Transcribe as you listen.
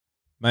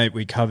Mate,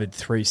 we covered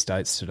 3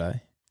 states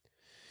today.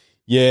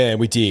 Yeah,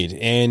 we did.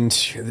 And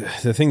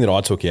the thing that I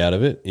took out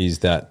of it is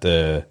that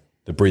the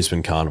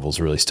Brisbane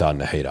Carnival's really starting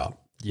to heat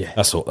up. Yeah.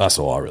 That's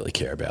all I really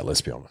care about, let's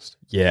be honest.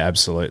 Yeah,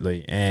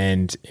 absolutely.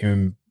 And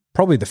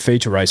probably the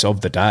feature race of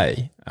the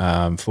day,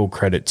 full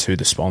credit to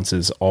the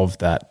sponsors of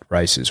that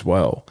race as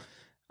well.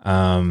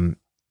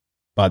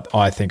 But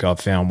I think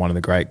I've found one of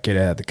the great get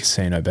out of the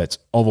casino bets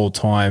of all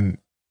time,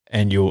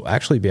 and you'll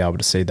actually be able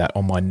to see that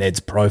on my Ned's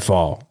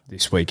profile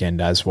this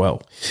weekend as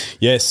well.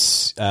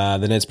 Yes, the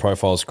Ned's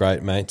profile is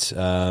great, mate.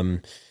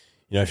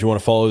 If you want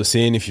to follow us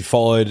in, if you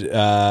followed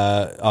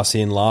us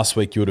in last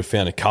week, you would have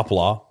found a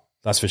coupler,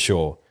 that's for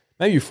sure.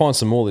 Maybe you'll find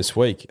some more this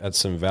week at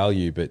some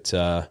value, but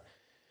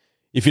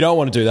if you don't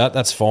want to do that,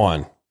 that's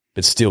fine.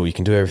 But still, you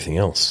can do everything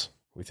else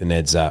with the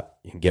Ned's app.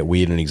 You can get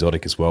weird and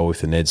exotic as well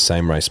with the Ned's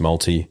same race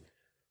multi.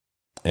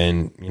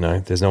 And,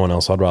 there's no one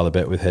else I'd rather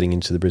bet with heading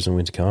into the Brisbane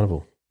Winter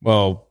Carnival.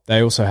 Well,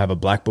 they also have a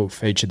black book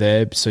feature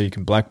there, so you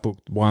can black book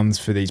ones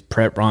for these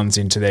prep runs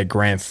into their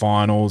grand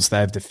finals. They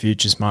have the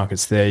futures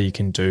markets there. You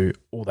can do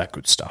all that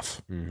good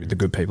stuff with the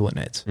good people at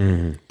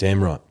Neds.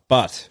 Damn right.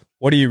 But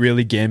what are you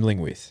really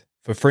gambling with?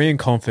 For free and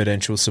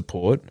confidential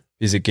support,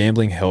 visit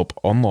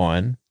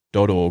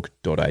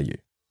gamblinghelponline.org.au.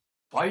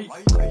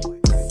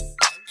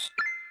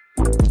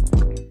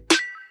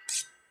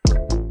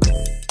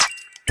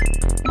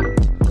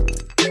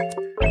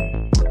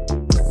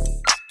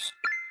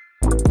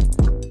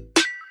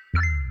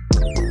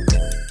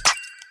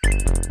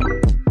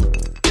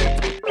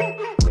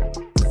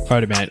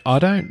 Righty, mate. I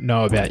don't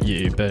know about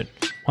you, but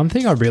one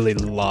thing I really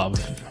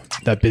love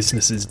that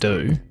businesses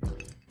do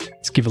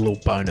is give a little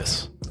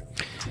bonus.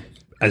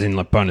 As in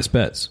like bonus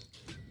bets?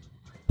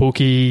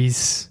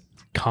 Bookies,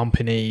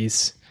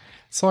 companies.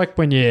 It's like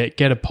when you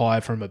get a pie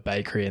from a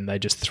bakery and they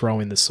just throw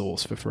in the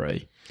sauce for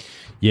free.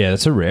 Yeah,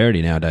 that's a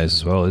rarity nowadays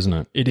as well, isn't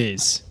it? It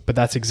is, but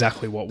that's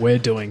exactly what we're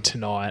doing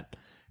tonight.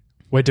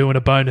 We're doing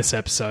a bonus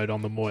episode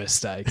on the Moir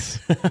Stakes.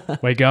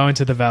 We're going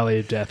to the Valley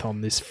of Death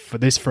for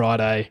this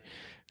Friday.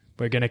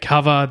 We're going to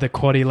cover the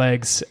quaddie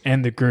legs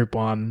and the Group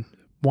 1.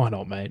 Why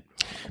not, mate?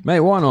 Mate,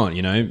 why not?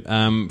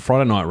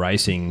 Friday night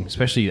racing,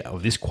 especially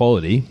of this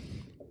quality,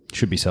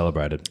 should be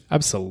celebrated.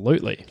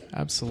 Absolutely.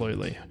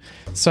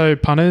 So,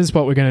 punters,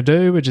 what we're going to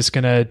do, we're just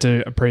going to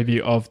do a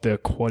preview of the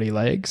quaddie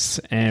legs,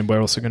 and we're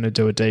also going to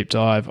do a deep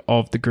dive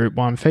of the Group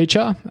 1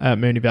 feature at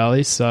Moonee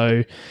Valley.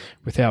 So,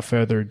 without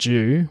further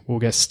ado, we'll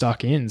get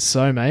stuck in.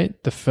 So,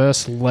 mate, the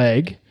first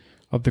leg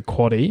of the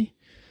quaddie,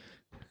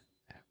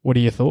 what are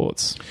your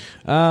thoughts?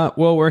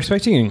 Well, we're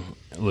expecting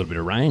a little bit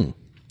of rain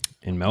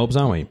in Melbourne,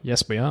 aren't we?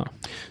 Yes, we are.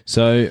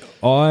 So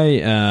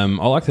I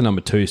like the number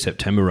 2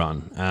 September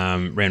run.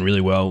 Ran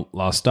really well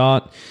last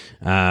start.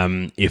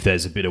 If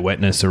there's a bit of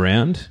wetness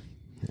around,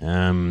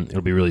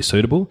 it'll be really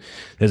suitable.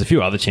 There's a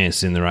few other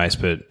chances in the race,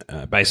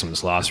 but based on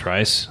this last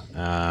race,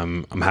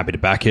 I'm happy to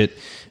back it.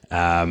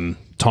 Time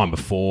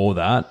before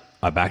that,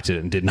 I backed it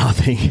and did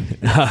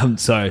nothing.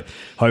 So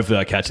hopefully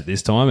I catch it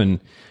this time.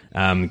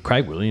 And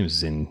Craig Williams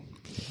is in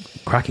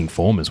cracking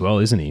form as well,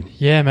 isn't he?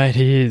 Yeah, mate,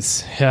 he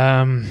is.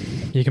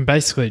 You can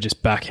basically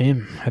just back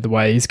him the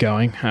way he's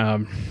going.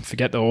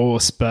 Forget the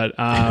horse, but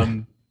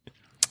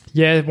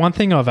yeah, one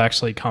thing I've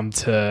actually come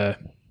to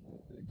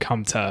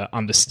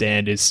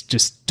understand is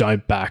just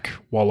don't back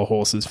while a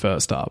horse is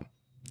first up.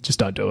 Just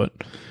don't do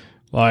it.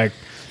 Like,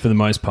 for the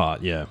most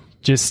part, yeah.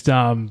 Just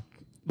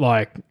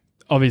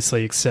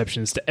obviously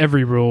exceptions to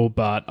every rule,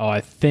 but I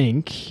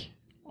think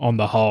on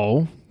the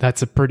whole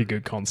that's a pretty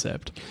good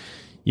concept.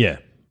 Yeah.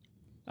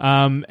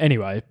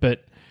 Anyway,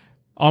 but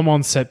I'm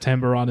on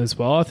September run as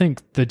well. I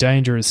think the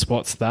Dangerous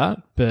spots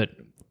that, but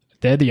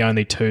they're the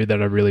only 2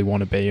 that I really want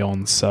to be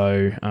on.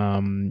 So,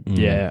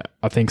 yeah,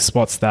 I think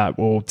spots that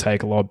will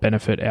take a lot of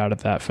benefit out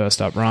of that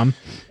first up run.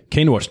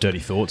 Keen to watch Dirty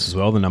Thoughts as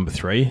well, the number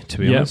 3, to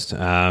be honest.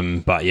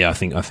 But yeah, I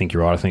think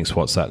you're right. I think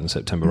spots that and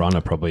September run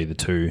are probably the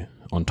 2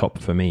 on top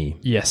for me.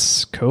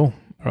 Yes, cool.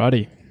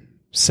 Alrighty.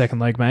 Second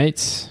leg,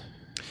 mates.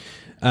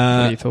 What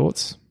are your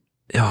thoughts?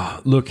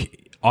 Look,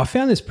 I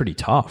found this pretty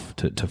tough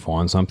to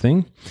find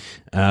something.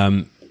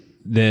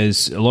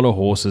 There's a lot of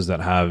horses that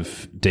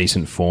have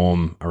decent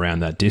form around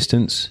that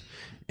distance,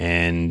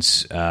 and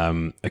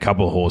a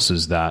couple of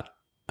horses that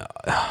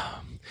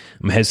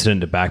I'm hesitant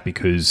to back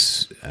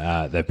because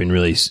they've been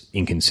really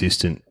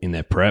inconsistent in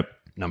their prep.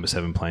 Number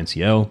 7, Plain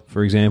CL,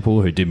 for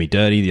example, who did me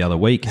dirty the other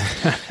week.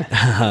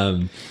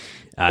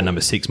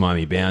 Number 6,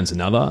 Miami Bounds,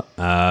 another.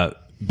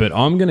 But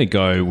I'm going to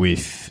go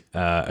with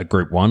a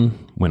Group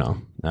 1 winner.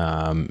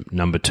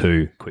 Number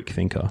 2, Quick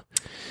Thinker.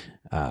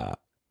 I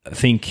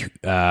think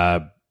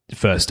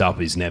first up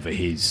is never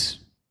his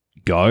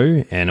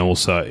go, and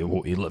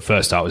also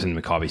first start was in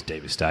Mackay's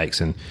Deepest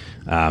Stakes, and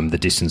the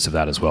distance of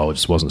that as well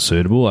just wasn't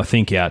suitable. I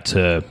think out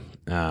to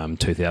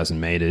 2,000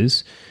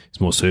 metres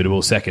is more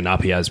suitable. Second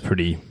up, he has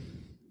pretty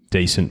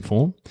decent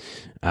form,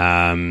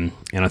 and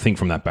I think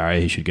from that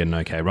barrier he should get an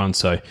okay run.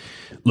 So,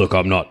 look,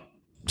 I'm not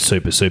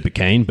super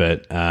keen,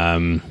 but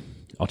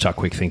I'll chuck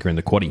Quick Thinker in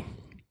the quaddie.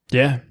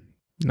 Yeah.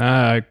 No,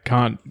 I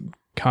can't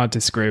Can't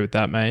disagree with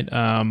that, mate.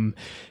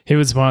 He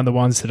was one of the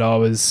ones that I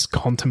was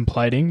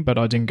contemplating, but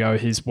I didn't go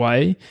his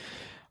way.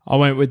 I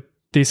went with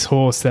this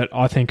horse that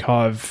I think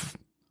I've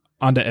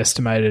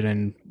underestimated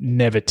and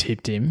never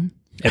tipped him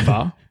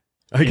ever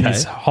in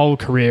his whole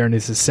career, and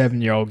is a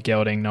 7-year-old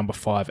gelding, number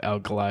 5, Al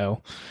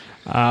Galale.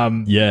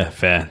 Yeah,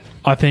 fair.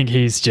 I think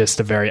he's just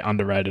a very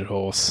underrated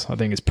horse. I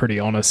think it's pretty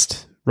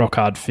honest, rock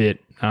hard fit,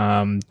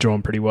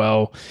 drawn pretty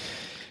well.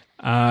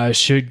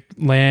 Should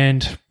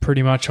land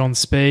pretty much on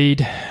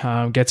speed,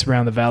 gets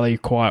around the valley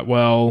quite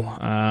well.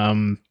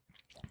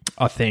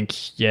 I think,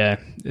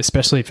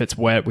 especially if it's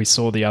wet. We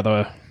saw the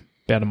other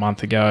about a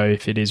month ago,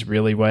 if it is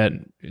really wet,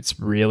 it's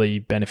really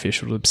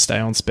beneficial to stay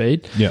on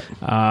speed. Yeah.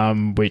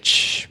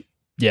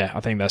 I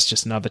think that's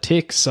just another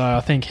tick. So I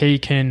think he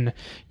can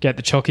get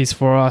the chockies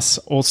for us.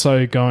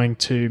 Also going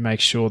to make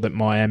sure that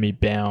Miami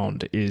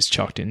Bound is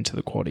chucked into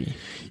the quaddie.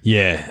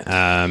 Yeah,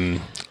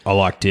 I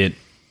liked it.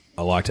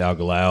 I liked Al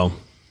Galale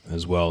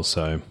as well,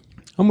 so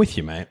I'm with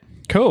you, mate.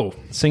 Cool.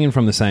 Singing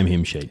from the same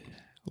hymn sheet.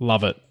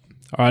 Love it.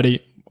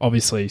 Alrighty,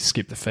 obviously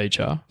skip the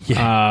feature.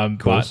 Yeah, of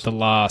but course. the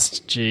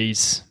last,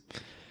 geez.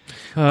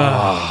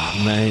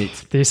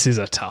 Mate. This is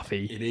a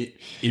toughie.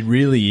 It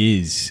really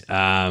is.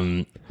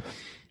 Reading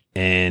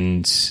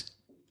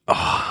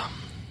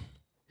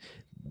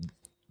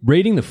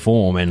the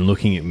form and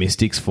looking at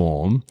Mystic's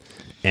form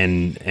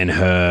and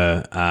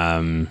her,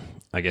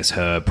 I guess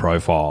her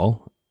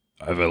profile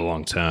over the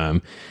long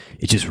term,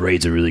 it just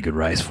reads a really good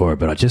race for her,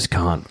 but I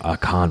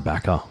can't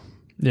back her.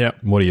 Yeah.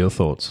 What are your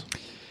thoughts?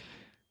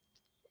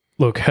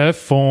 Look, her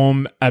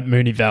form at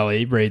Moonee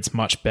Valley reads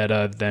much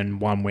better than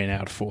 1 win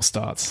out of 4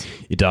 starts.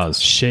 It does.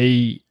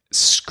 She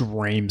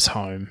screams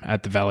home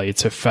at the Valley.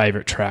 It's her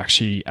favourite track.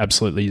 She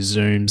absolutely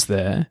zooms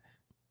there.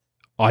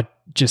 I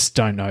just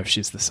don't know if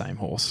she's the same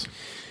horse.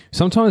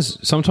 Sometimes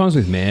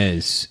with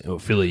mares or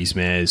fillies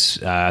mares,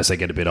 as they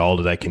get a bit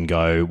older, they can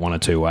go one or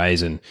two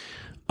ways. And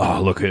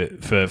look,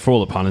 for all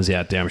the punters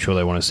out there, I'm sure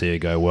they want to see her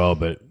go well,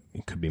 but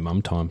it could be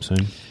mum time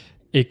soon.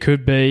 It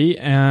could be.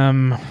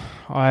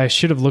 I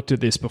should have looked at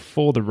this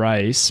before the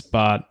race,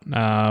 but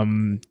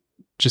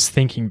just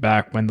thinking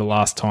back when the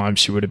last time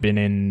she would have been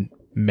in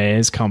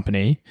mare's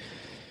company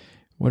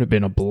would have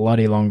been a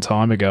bloody long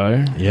time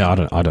ago. Yeah, I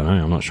don't know.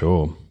 I'm not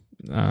sure.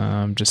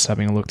 Just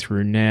having a look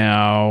through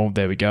now.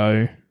 There we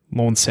go.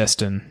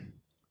 Launceston,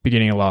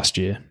 beginning of last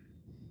year.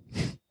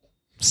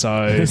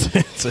 So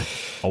it's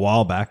a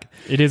while back.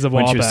 It is a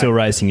while back. When she was still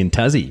racing in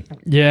Tassie.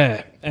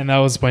 Yeah, and that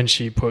was when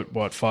she put,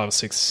 5 or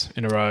 6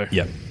 in a row.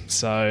 Yep.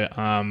 So,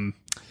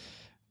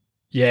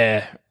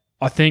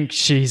 I think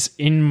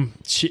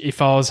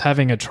if I was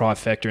having a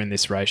trifecta in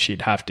this race,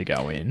 she'd have to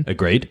go in.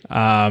 Agreed.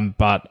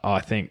 But I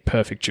think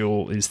Perfect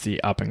Jewel is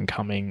the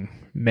up-and-coming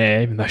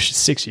mare, even though she's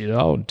 6 years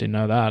old. Didn't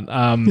know that.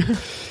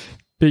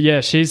 But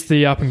yeah, she's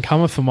the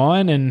up-and-comer for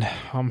mine, and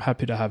I'm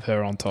happy to have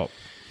her on top.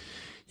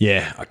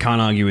 Yeah, I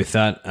can't argue with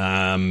that.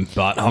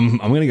 But I'm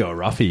going to go a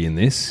roughie in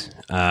this.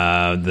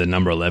 The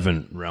number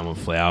 11, Realm of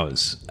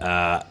Flowers.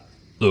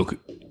 Look,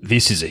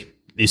 this is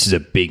a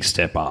big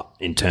step up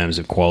in terms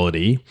of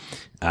quality.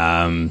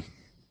 And,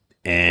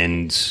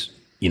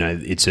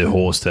 it's a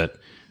horse that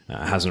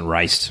hasn't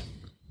raced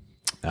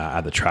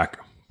at the track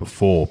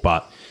before,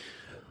 but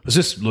I was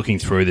just looking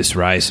through this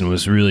race and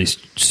was really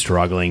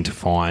struggling to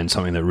find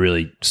something that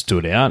really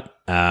stood out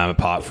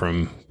apart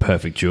from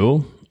Perfect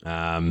Jewel.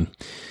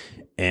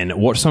 And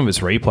watched some of its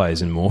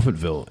replays in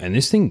Morfettville, and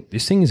this thing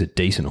is a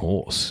decent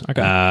horse.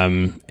 Okay.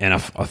 And I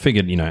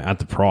figured, at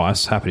the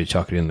price, happy to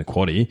chuck it in the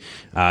quaddie.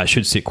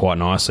 Should sit quite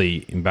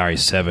nicely in Barry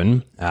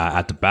 7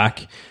 at the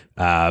back.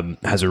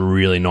 Has a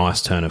really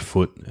nice turn of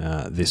foot,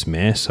 this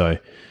mare, so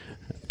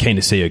keen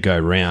to see her go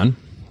round.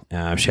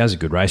 If she has a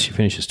good race, she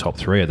finishes top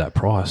 3 at that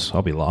price,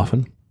 I'll be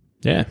laughing.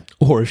 Yeah.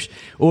 Or if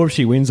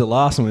she wins the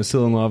last and we're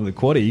still in love with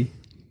the quaddie,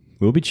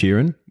 we'll be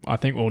cheering. I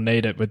think we'll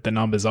need it with the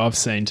numbers I've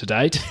seen to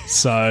date.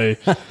 So,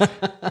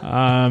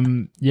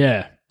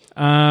 yeah.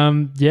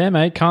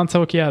 Mate, can't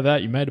talk you out of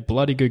that. You made a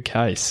bloody good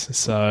case.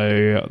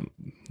 So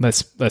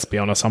let's be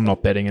honest, I'm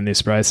not betting in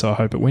this race, so I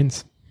hope it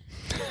wins.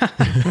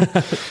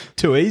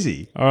 Too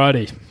easy.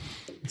 Alrighty.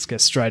 Let's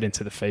get straight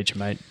into the feature,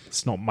 mate.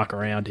 Let's not muck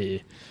around here.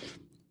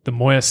 The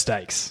Moir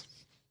Stakes.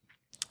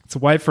 It's a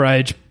weight for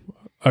age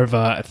over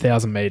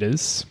 1,000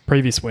 metres.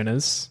 Previous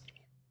winners,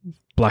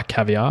 Black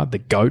Caviar, the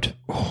GOAT.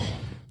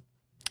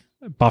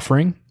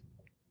 Buffering.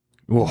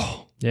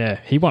 Oh. Yeah,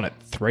 he won it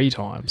 3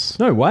 times.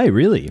 No way,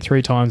 really?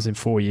 3 times in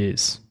 4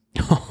 years.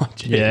 Oh,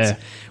 jeez. Yeah.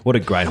 What a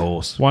great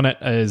horse. Won it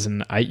as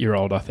an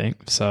 8-year-old, I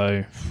think.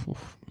 So,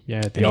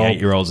 yeah. Any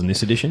 8-year-olds in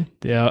this edition?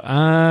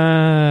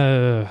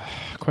 Yeah.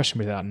 Question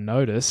without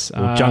notice.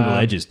 Well, Jungle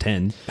Edge is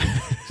 10.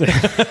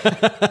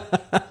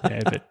 Yeah,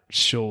 but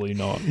surely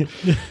not.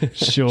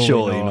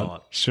 Surely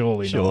not.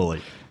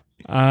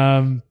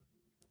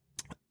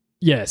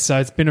 Yeah, so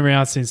it's been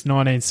around since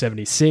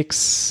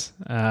 1976,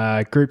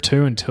 Group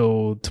 2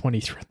 until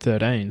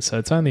 2013, so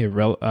it's only a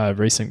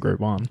recent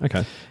Group 1.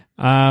 Okay.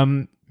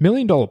 $1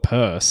 million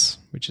purse,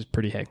 which is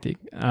pretty hectic.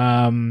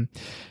 The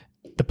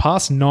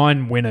past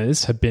 9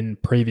 winners have been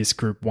previous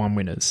Group 1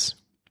 winners,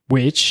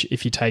 which,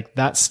 if you take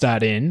that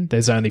stat in,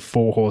 there's only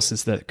 4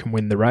 horses that can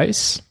win the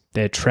race.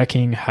 They're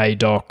Trekking,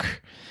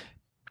 Haydock,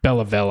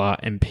 Bella Vella,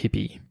 and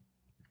Pippi.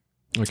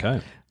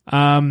 Okay.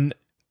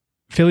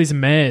 Fillies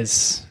and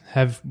Mares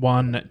have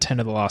won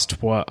 10 of the last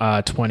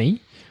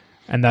 20,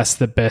 and that's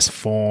the best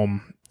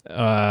form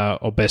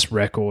or best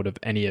record of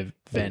any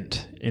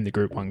event in the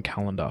Group 1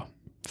 calendar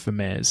for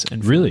mares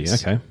and Really?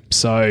 fillies. Okay.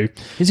 So,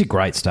 These are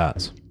great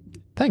starts.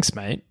 thanks,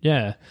 mate.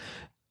 Yeah,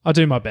 I'll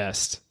do my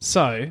best.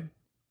 So,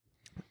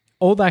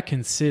 all that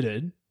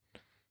considered,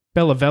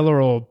 Bella Vella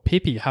or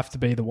Pippi have to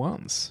be the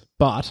ones,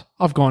 but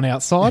I've gone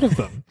outside of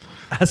them.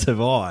 As have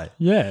I.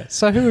 Yeah.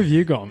 So, who have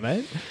you gone,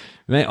 mate?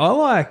 Mate, I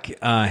like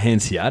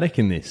Hanseatic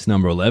in this,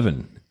 number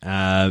 11.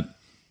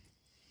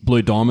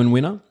 Blue Diamond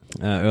winner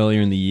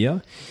earlier in the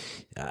year.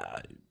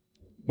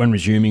 When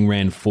resuming,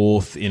 ran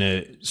 4th in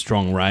a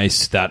strong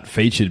race that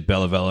featured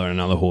Bella Vella and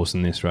another horse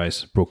in this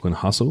race, Brooklyn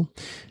Hustle.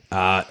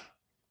 I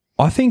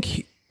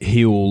think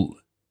he'll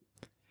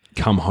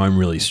come home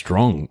really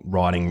strong,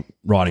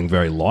 riding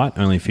very light,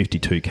 only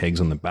 52 kegs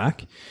on the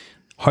back.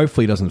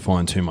 Hopefully he doesn't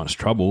find too much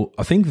trouble.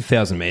 I think the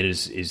 1,000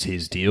 metres is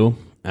his deal.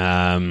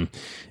 And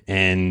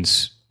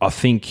I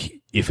think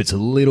if it's a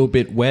little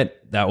bit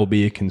wet, that will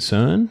be a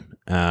concern.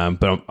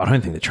 But I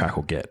don't think the track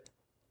will get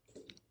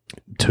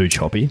too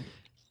choppy.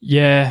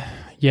 Yeah,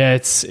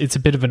 it's a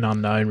bit of an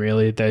unknown,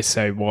 really. They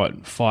say,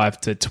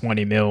 5 to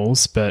 20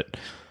 mils, but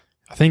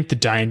I think the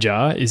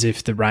danger is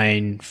if the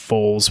rain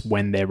falls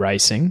when they're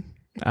racing,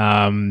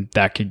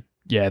 that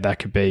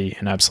could be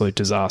an absolute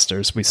disaster,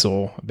 as we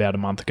saw about a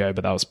month ago,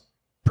 but that was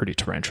pretty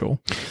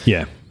torrential.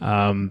 Yeah.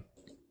 The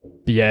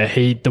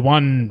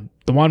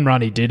one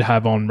run he did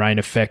have on rain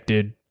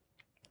affected,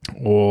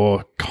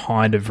 or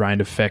kind of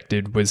rain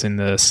affected, was in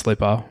the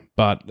slipper,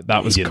 but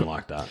that was He didn't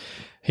like that.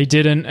 He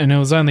didn't, and it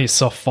was only a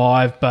soft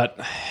 5, but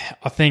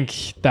I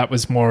think that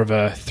was more of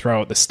a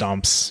throw at the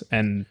stumps,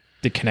 and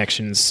the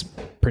connections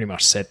pretty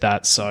much said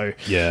that. So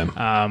Yeah.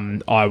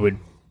 I would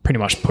pretty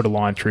much put a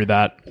line through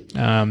that.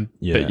 But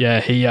yeah,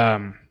 he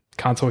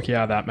can't talk you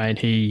out of that, mate.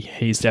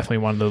 He's definitely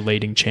one of the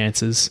leading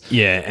chances.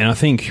 Yeah, and I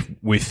think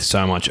with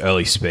so much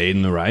early speed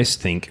in the race,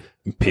 think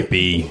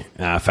Pippi,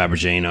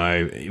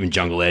 Fabrigino, even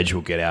Jungle Edge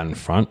will get out in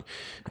front.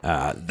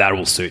 That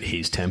will suit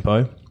his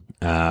tempo.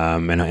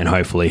 And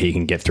hopefully he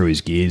can get through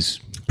his gears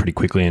pretty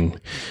quickly and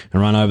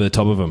run over the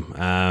top of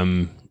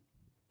them.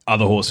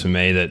 Other horse for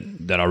me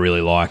that I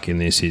really like in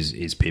this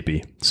is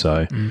Pippi.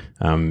 So,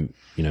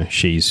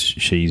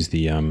 she's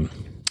the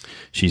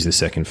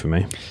second for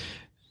me.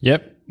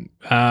 Yep.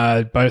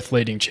 Both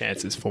leading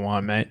chances for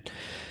mine, mate.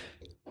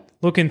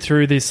 Looking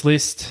through this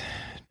list,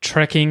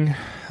 Trekking,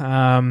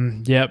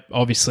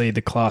 obviously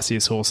the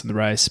classiest horse in the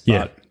race,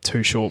 but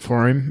too short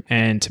for him.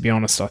 And to be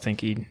honest, I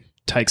think he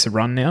takes a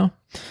run now.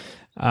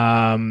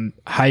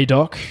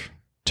 Haydock,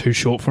 too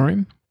short for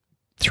him.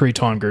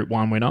 3-time Group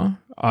 1 winner.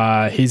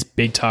 His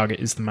big target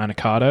is the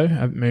Manikato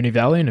at Moonee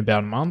Valley in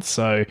about a month,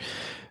 so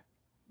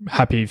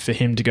happy for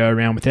him to go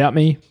around without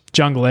me.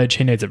 Jungle Edge,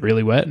 he needs it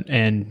really wet,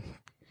 and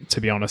to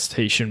be honest,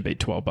 he shouldn't be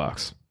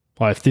 $12.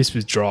 Like, if this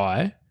was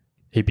dry,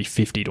 he'd be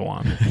 50 to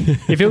 1.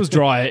 If it's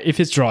dry,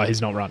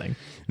 he's not running.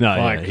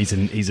 No, he's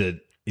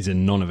a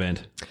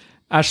non-event.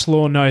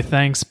 Ashlaw, no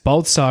thanks.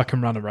 Bold Star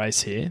can run a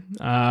race here.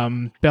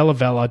 Bella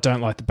Vella,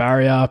 don't like the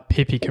barrier.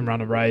 Pippi can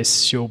run a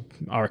race.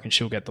 I reckon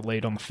she'll get the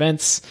lead on the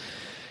fence.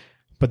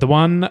 But the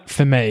one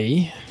for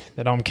me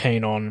that I'm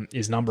keen on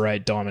is number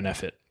 8, Diamond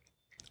Effort.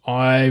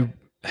 Her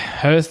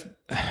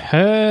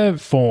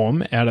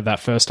form out of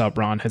that first up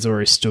run has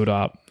already stood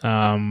up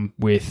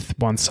with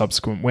one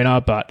subsequent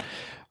winner, but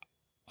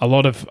a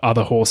lot of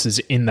other horses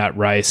in that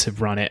race have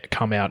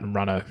come out and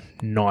run a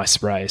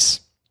nice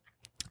race.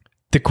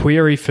 The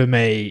query for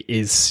me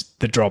is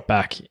the drop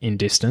back in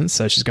distance.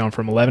 So she's gone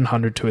from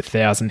 1,100 to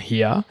 1,000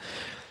 here.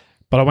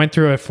 But I went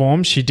through her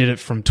form. She did it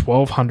from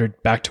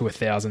 1,200 back to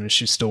 1,000 and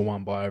she still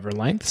won by over a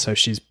length. So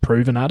she's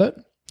proven at it.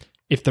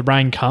 If the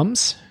rain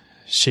comes,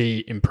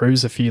 she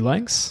improves a few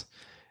lengths.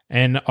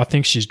 And I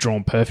think she's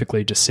drawn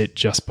perfectly to sit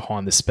just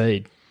behind the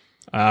speed.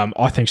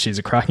 I think she's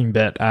a cracking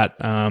bet at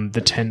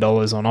the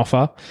 $10 on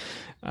offer.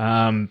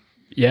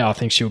 I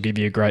think she'll give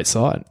you a great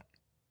side.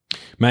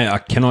 Mate, I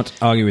cannot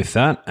argue with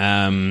that.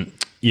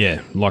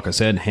 Like I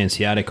said,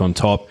 Hanseatic on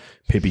top,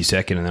 Pippi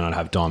second, and then I'd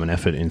have Diamond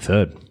Effort in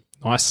third.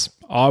 Nice.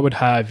 I would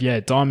have,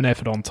 Diamond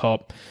Effort on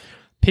top.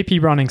 Pippi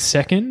running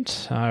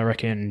second. I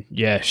reckon,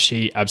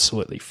 she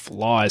absolutely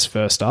flies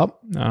first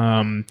up.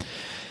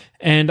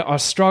 And I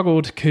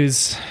struggled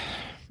because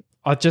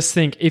I just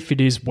think if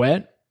it is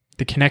wet,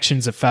 the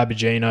connections of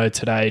Fabrigino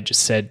today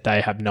just said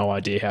they have no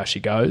idea how she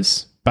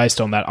goes.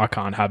 Based on that, I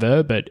can't have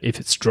her, but if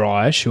it's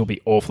dry, she'll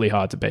be awfully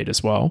hard to beat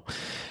as well.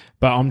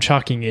 But I'm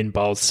chucking in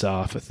Bold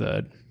Star for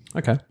third.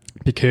 Okay.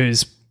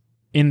 Because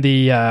in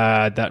the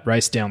that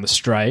race down the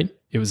straight,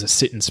 it was a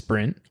sit and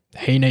sprint.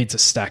 He needs a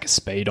stack of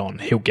speed on.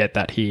 He'll get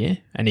that here,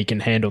 and he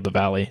can handle the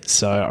valley.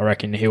 So I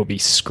reckon he'll be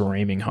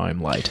screaming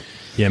home late.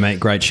 Yeah, mate,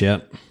 great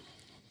shout.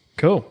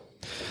 Cool.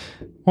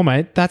 Well,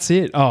 mate, that's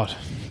it. Oh,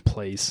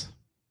 please.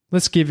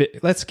 Let's give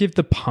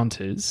the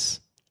punters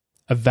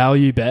a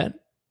value bet,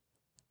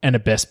 and a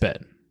best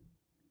bet.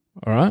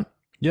 All right?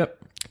 Yep.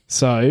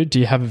 So do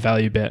you have a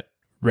value bet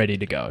ready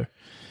to go?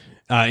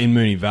 In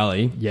Moonee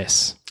Valley?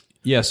 Yes.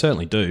 Yeah, I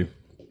certainly do.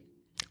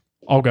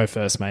 I'll go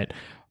first, mate.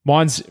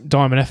 Mine's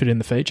Diamond Effort in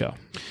the feature.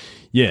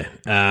 Yeah.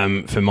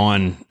 For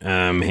mine,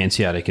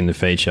 Hanseatic in the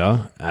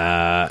feature.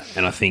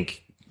 And I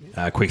think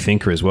Quick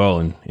Thinker as well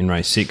in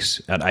race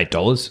 6 at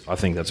 $8. I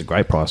think that's a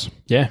great price.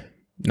 Yeah.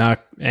 No,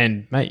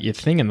 and mate, your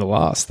thing in the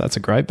last, that's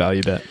a great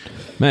value bet.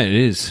 Mate, it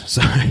is.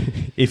 So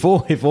if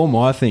all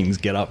my things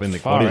get up in the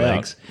Far quaddy out.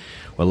 legs,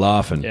 we're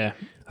laughing. Yeah.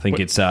 I think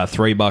it's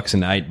 $3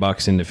 into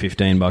 $8 into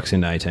 $15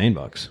 into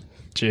 $18.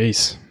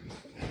 Jeez.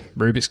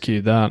 Rubik's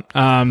Cube that.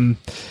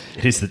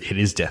 It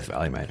is Death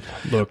Valley, mate.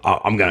 Look.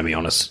 I'm going to be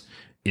honest.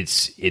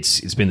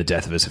 It's been the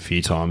death of us a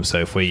few times. So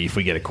if we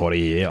get a quaddy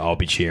here, I'll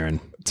be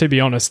cheering. To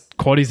be honest,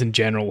 quaddies in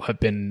general have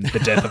been the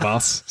death of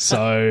us.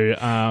 So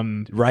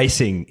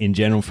Racing in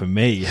general for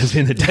me has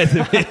been the death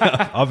of me.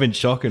 I've been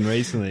shocking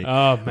recently.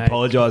 Oh, mate.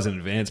 Apologise in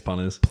advance,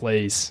 punters.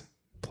 please.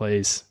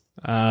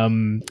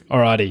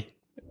 Alrighty.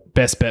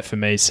 Best bet for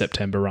me,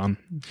 September run.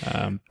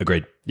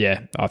 Agreed.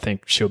 Yeah, I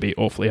think she'll be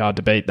awfully hard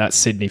to beat. That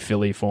Sydney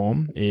filly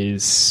form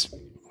is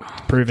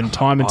proven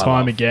time and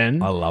time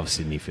again. I love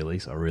Sydney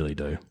fillies. I really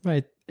do.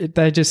 Mate,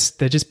 they're just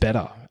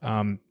better.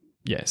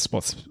 Yeah,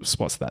 spots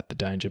that the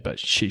danger, but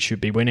she should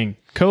be winning.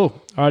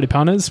 Cool. Alrighty,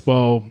 punters.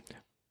 Well,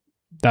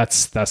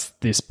 that's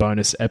this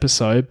bonus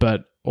episode,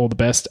 but all the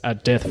best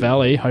at Death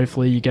Valley.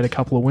 Hopefully you get a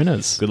couple of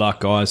winners. Good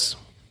luck, guys.